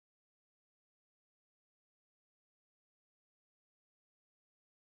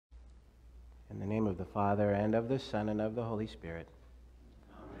In the name of the Father, and of the Son, and of the Holy Spirit.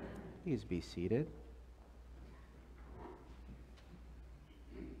 Amen. Please be seated.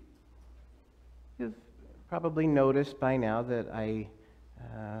 You've probably noticed by now that I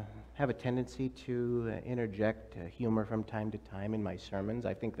have a tendency to interject humor from time to time in my sermons.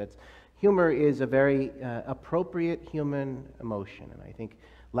 I think that humor is a very appropriate human emotion, and I think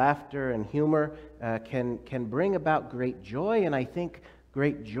laughter and humor can bring about great joy, and I think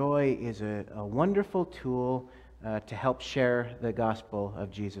great joy is a wonderful tool to help share the gospel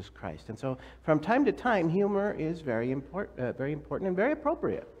of Jesus Christ. And so from time to time, humor is very important and very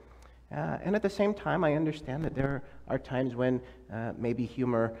appropriate. And at the same time, I understand that there are times when maybe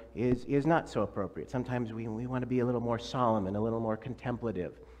humor is not so appropriate. Sometimes we want to be a little more solemn and a little more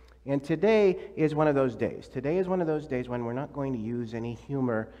contemplative. And today is one of those days. Today is one of those days when we're not going to use any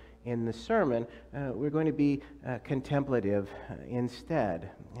humor in the sermon. We're going to be contemplative instead.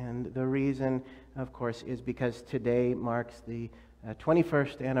 And the reason, of course, is because today marks the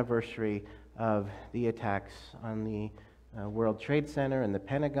 21st anniversary of the attacks on the World Trade Center and the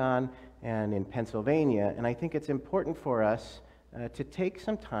Pentagon and in Pennsylvania. And I think it's important for us to take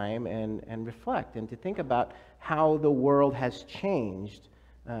some time and reflect and to think about how the world has changed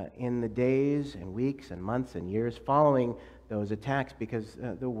in the days and weeks and months and years following those attacks, because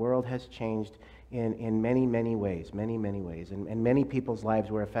the world has changed in many, many ways, many ways. And many people's lives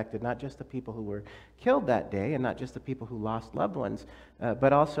were affected, not just the people who were killed that day and not just the people who lost loved ones,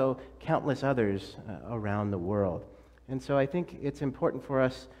 but also countless others around the world. And so I think it's important for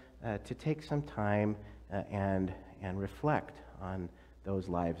us to take some time and reflect on those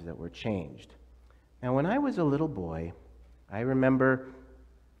lives that were changed. Now, when I was a little boy, I remember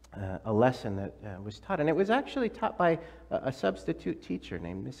a lesson that was taught, and it was actually taught by a substitute teacher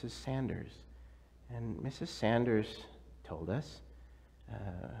named Mrs. Sanders. And Mrs. Sanders told us,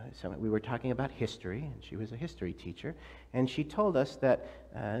 so we were talking about history, and she was a history teacher, and she told us that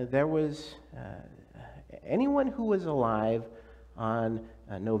there was anyone who was alive on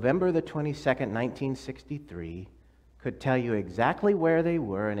November the 22nd, 1963, could tell you exactly where they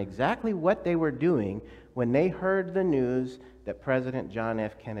were and exactly what they were doing when they heard the news that President John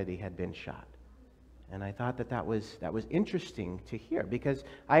F. Kennedy had been shot. And I thought that was interesting to hear, because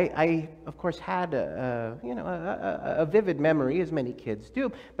I of course had a vivid memory, as many kids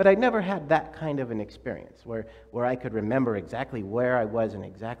do, but I never had that kind of an experience where I could remember exactly where I was and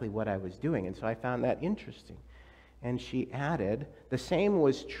exactly what I was doing. And so I found that interesting. And she added, the same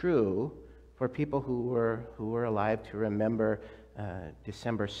was true for people who were alive to remember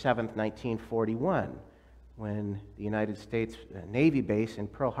December 7th, 1941, when the United States Navy base in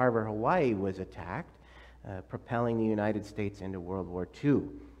Pearl Harbor, Hawaii was attacked, propelling the United States into World War II.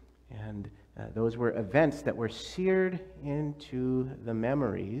 And those were events that were seared into the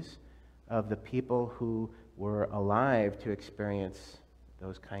memories of the people who were alive to experience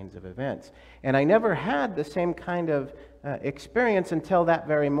those kinds of events. And I never had the same kind of experience until that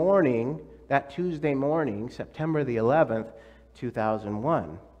very morning, that Tuesday morning, September the 11th,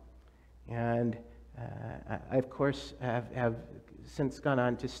 2001. And I, of course, have since gone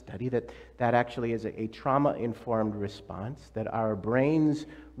on to study that actually is a trauma-informed response, that our brains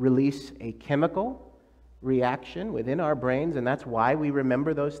release a chemical reaction within our brains, and that's why we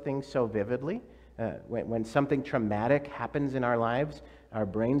remember those things so vividly. When something traumatic happens in our lives, our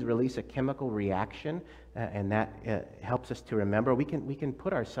brains release a chemical reaction, and that helps us to remember. We can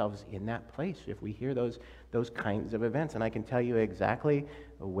put ourselves in that place if we hear those kinds of events. And I can tell you exactly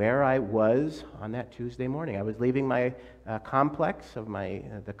where I was on that Tuesday morning. I was leaving my complex of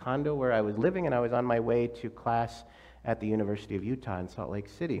the condo where I was living, and I was on my way to class at the University of Utah in Salt Lake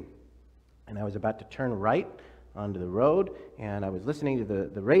City. And I was about to turn right onto the road, and I was listening to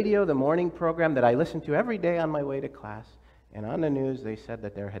the radio, the morning program that I listened to every day on my way to class. And on the news, they said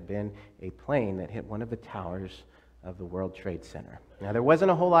that there had been a plane that hit one of the towers of the World Trade Center. Now, there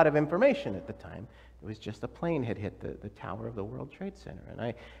wasn't a whole lot of information at the time. It was just a plane had hit the tower of the World Trade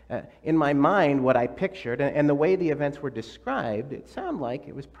Center. And in my mind, what I pictured, and the way the events were described, it sounded like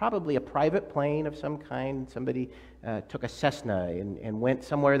it was probably a private plane of some kind. Somebody took a Cessna and went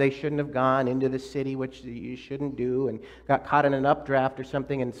somewhere they shouldn't have gone, into the city, which you shouldn't do, and got caught in an updraft or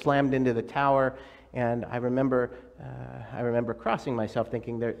something and slammed into the tower. And I remember crossing myself,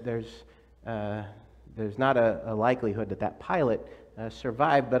 thinking there's not a likelihood that pilot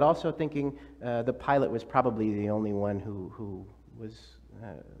survived, but also thinking the pilot was probably the only one who was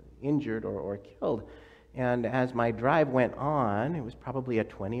injured or killed. And as my drive went on, it was probably a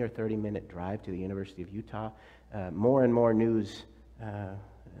 20 or 30-minute drive to the University of Utah, more and more news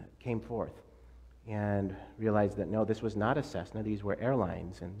came forth. and realized that no, this was not a Cessna. These were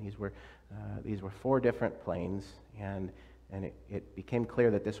airlines, and these were 4 different planes, and it became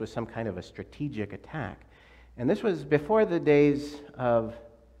clear that this was some kind of a strategic attack. And this was before the days of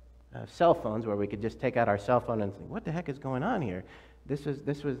cell phones, where we could just take out our cell phone and think, what the heck is going on here? This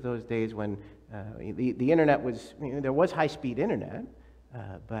was those days when the internet was, there was high-speed internet,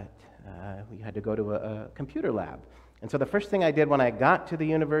 but we had to go to a computer lab. And so the first thing I did when I got to the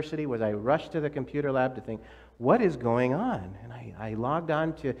university was I rushed to the computer lab to think, what is going on? And I logged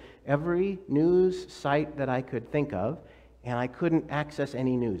on to every news site that I could think of, and I couldn't access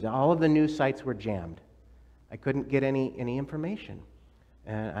any news. All of the news sites were jammed. I couldn't get any information.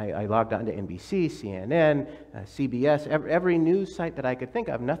 And I logged on to NBC, CNN, CBS, every news site that I could think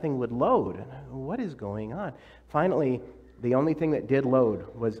of. Nothing would load. And what is going on? Finally, the only thing that did load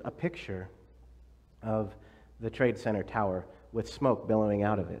was a picture of the Trade Center tower with smoke billowing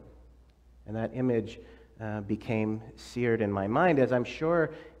out of it. And that image became seared in my mind, as I'm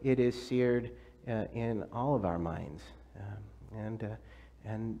sure it is seared in all of our minds.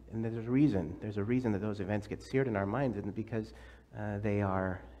 And there's a reason. There's a reason that those events get seared in our minds, and because they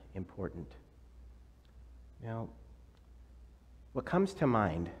are important. Now, what comes to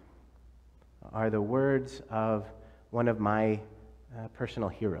mind are the words of one of my personal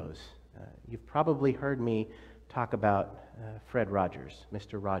heroes. You've probably heard me talk about Fred Rogers,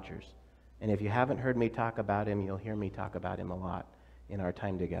 Mr. Rogers. And if you haven't heard me talk about him, you'll hear me talk about him a lot in our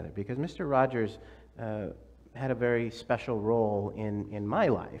time together. Because Mr. Rogers had a very special role in my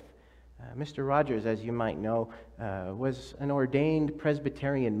life. Mr. Rogers, as you might know, was an ordained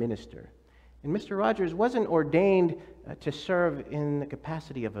Presbyterian minister. And Mr. Rogers wasn't ordained to serve in the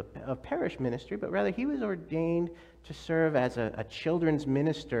capacity of a parish ministry, but rather he was ordained to serve as a children's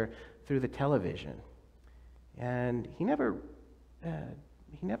minister through the television. And he never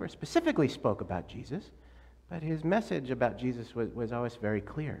specifically spoke about Jesus, but his message about Jesus was always very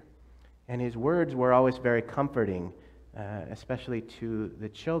clear. And his words were always very comforting, especially to the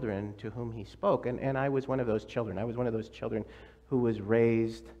children to whom he spoke. And I was one of those children. I was one of those children who was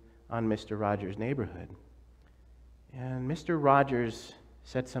raised on Mr. Rogers' neighborhood. And Mr. Rogers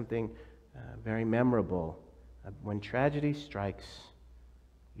said something very memorable. When tragedy strikes,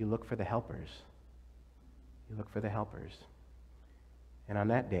 you look for the helpers. You look for the helpers. And on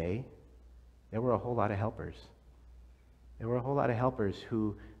that day, there were a whole lot of helpers. There were a whole lot of helpers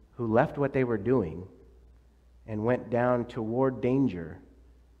who left what they were doing and went down toward danger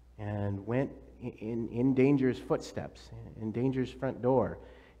and went in danger's footsteps, in danger's front door,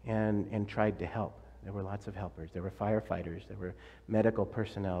 and tried to help. There were lots of helpers. There were firefighters. There were medical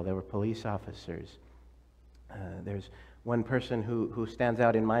personnel. There were police officers. There's one person who stands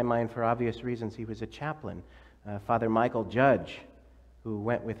out in my mind for obvious reasons. He was a chaplain, Father Michael Judge, who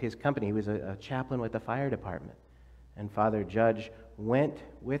went with his company. He was a chaplain with the fire department. And Father Judge went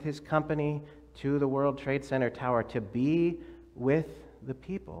with his company to the World Trade Center tower to be with the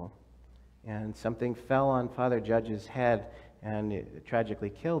people. And something fell on Father Judge's head, and it tragically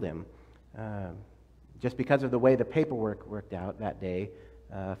killed him. Just because of the way the paperwork worked out that day,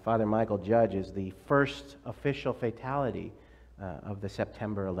 Father Michael Judge is the first official fatality of the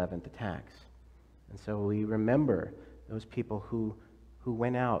September 11th attacks. And so we remember those people who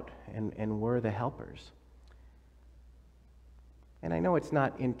went out and were the helpers. And I know it's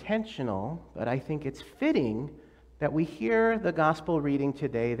not intentional, but I think it's fitting that we hear the gospel reading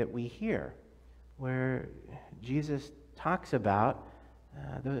today that we hear, where Jesus talks about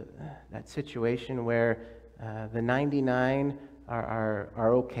that situation where the 99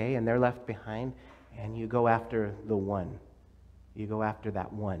 are okay and they're left behind, and you go after the one. You go after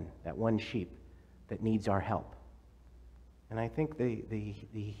that one sheep that needs our help. And I think the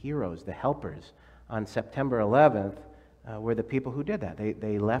heroes, the helpers on September 11th were the people who did that.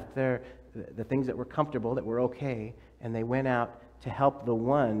 They left the things that were comfortable, that were okay, and they went out to help the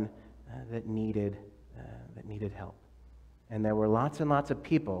one that needed help. And there were lots and lots of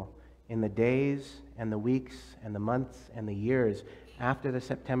people in the days and the weeks and the months and the years after the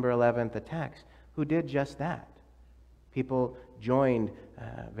September 11th attacks who did just that. People joined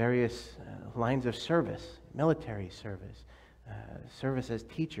various lines of service, military service, service as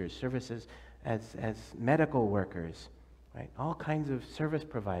teachers, services as medical workers, right? All kinds of service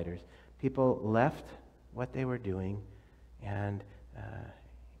providers. People left what they were doing and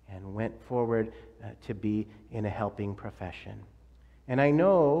went forward to be in a helping profession. And I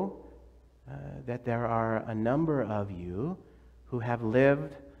know that there are a number of you who have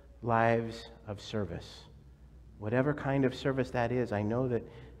lived lives of service. Whatever kind of service that is, I know that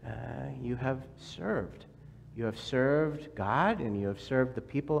you have served. You have served God and you have served the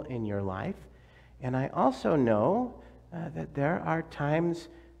people in your life. And I also know that there are times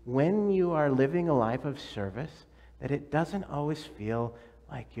when you are living a life of service that it doesn't always feel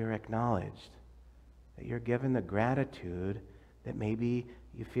like you're acknowledged, that you're given the gratitude that maybe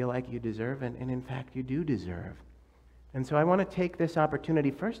you feel like you deserve, and in fact you do deserve. And so I want to take this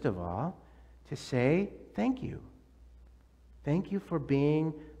opportunity, first of all, to say thank you. Thank you for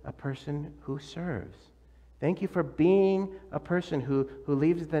being a person who serves. Thank you for being a person who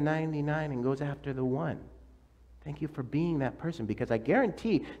leaves the 99 and goes after the one. Thank you for being that person, because I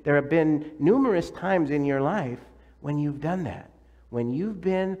guarantee there have been numerous times in your life when you've done that, when you've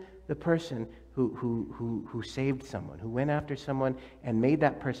been the person who saved someone, who went after someone and made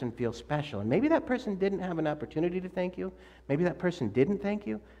that person feel special. And maybe that person didn't have an opportunity to thank you. Maybe that person didn't thank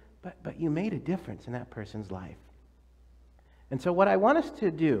you, but you made a difference in that person's life. And so what I want us to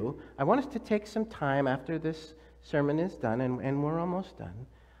do, I want us to take some time after this sermon is done, and we're almost done.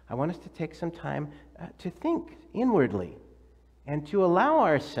 I want us to take some time to think inwardly and to allow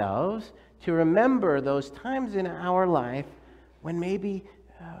ourselves to remember those times in our life when maybe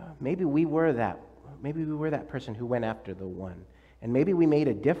we were that person who went after the one, and maybe we made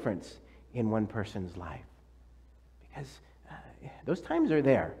a difference in one person's life. Because those times are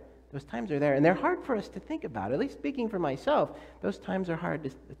there. Those times are there, and they're hard for us to think about. At least speaking for myself, those times are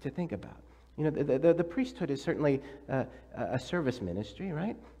hard to think about. You know, the priesthood is certainly a service ministry,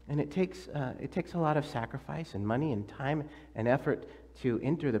 right? And it takes a lot of sacrifice and money and time and effort to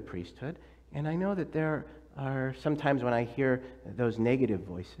enter the priesthood. And I know that there are sometimes when I hear those negative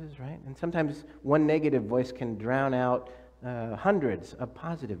voices, right? And sometimes one negative voice can drown out hundreds of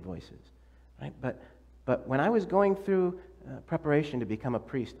positive voices, right? But when I was going through preparation to become a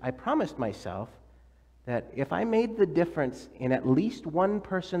priest, I promised myself that if I made the difference in at least one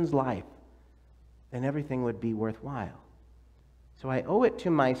person's life, then everything would be worthwhile. So I owe it to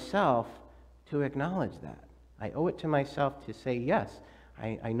myself to acknowledge that. I owe it to myself to say, yes,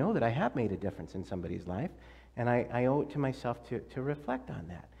 I know that I have made a difference in somebody's life, and I owe it to myself to reflect on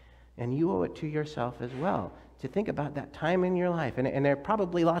that. And you owe it to yourself as well, to think about that time in your life. And there are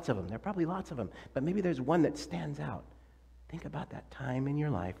probably lots of them. There are probably lots of them. But maybe there's one that stands out. Think about that time in your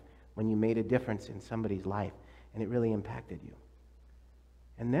life when you made a difference in somebody's life and it really impacted you.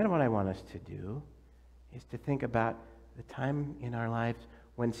 And then what I want us to do is to think about the time in our lives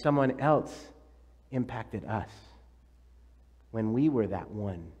when someone else impacted us, when we were that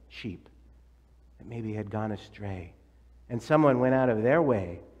one sheep that maybe had gone astray, and someone went out of their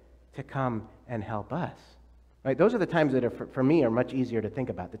way to come and help us. Right? Those are the times that are, for me, are much easier to think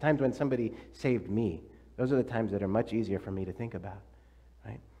about. The times when somebody saved me. Those are the times that are much easier for me to think about,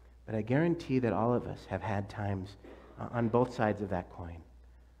 right? But I guarantee that all of us have had times on both sides of that coin,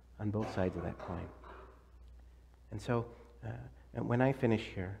 on both sides of that coin. And so when I finish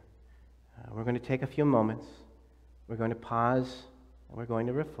here, we're going to take a few moments. We're going to pause, and we're going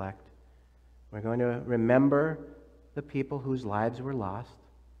to reflect. We're going to remember the people whose lives were lost,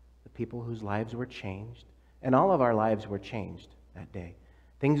 the people whose lives were changed, and all of our lives were changed that day.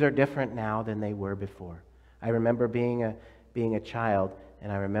 Things are different now than they were before. I remember being a child,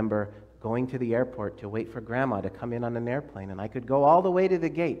 and I remember going to the airport to wait for Grandma to come in on an airplane, and I could go all the way to the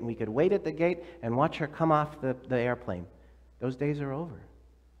gate, and we could wait at the gate and watch her come off the airplane. Those days are over.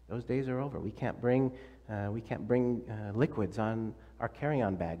 Those days are over. We can't bring liquids on our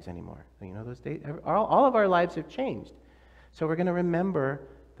carry-on bags anymore. You know, those days, all of our lives have changed. So we're going to remember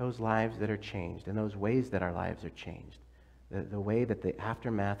those lives that are changed and those ways that our lives are changed. The way that the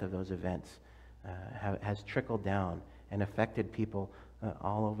aftermath of those events has trickled down and affected people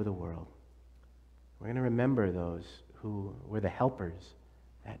all over the world. We're going to remember those who were the helpers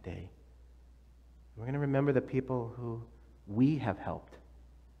that day. We're going to remember the people who we have helped.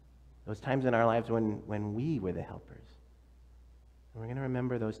 Those times in our lives when we were the helpers. And we're going to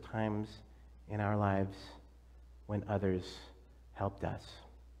remember those times in our lives when others helped us.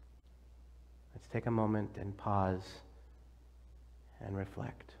 Let's take a moment and pause and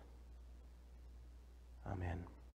reflect. Amen.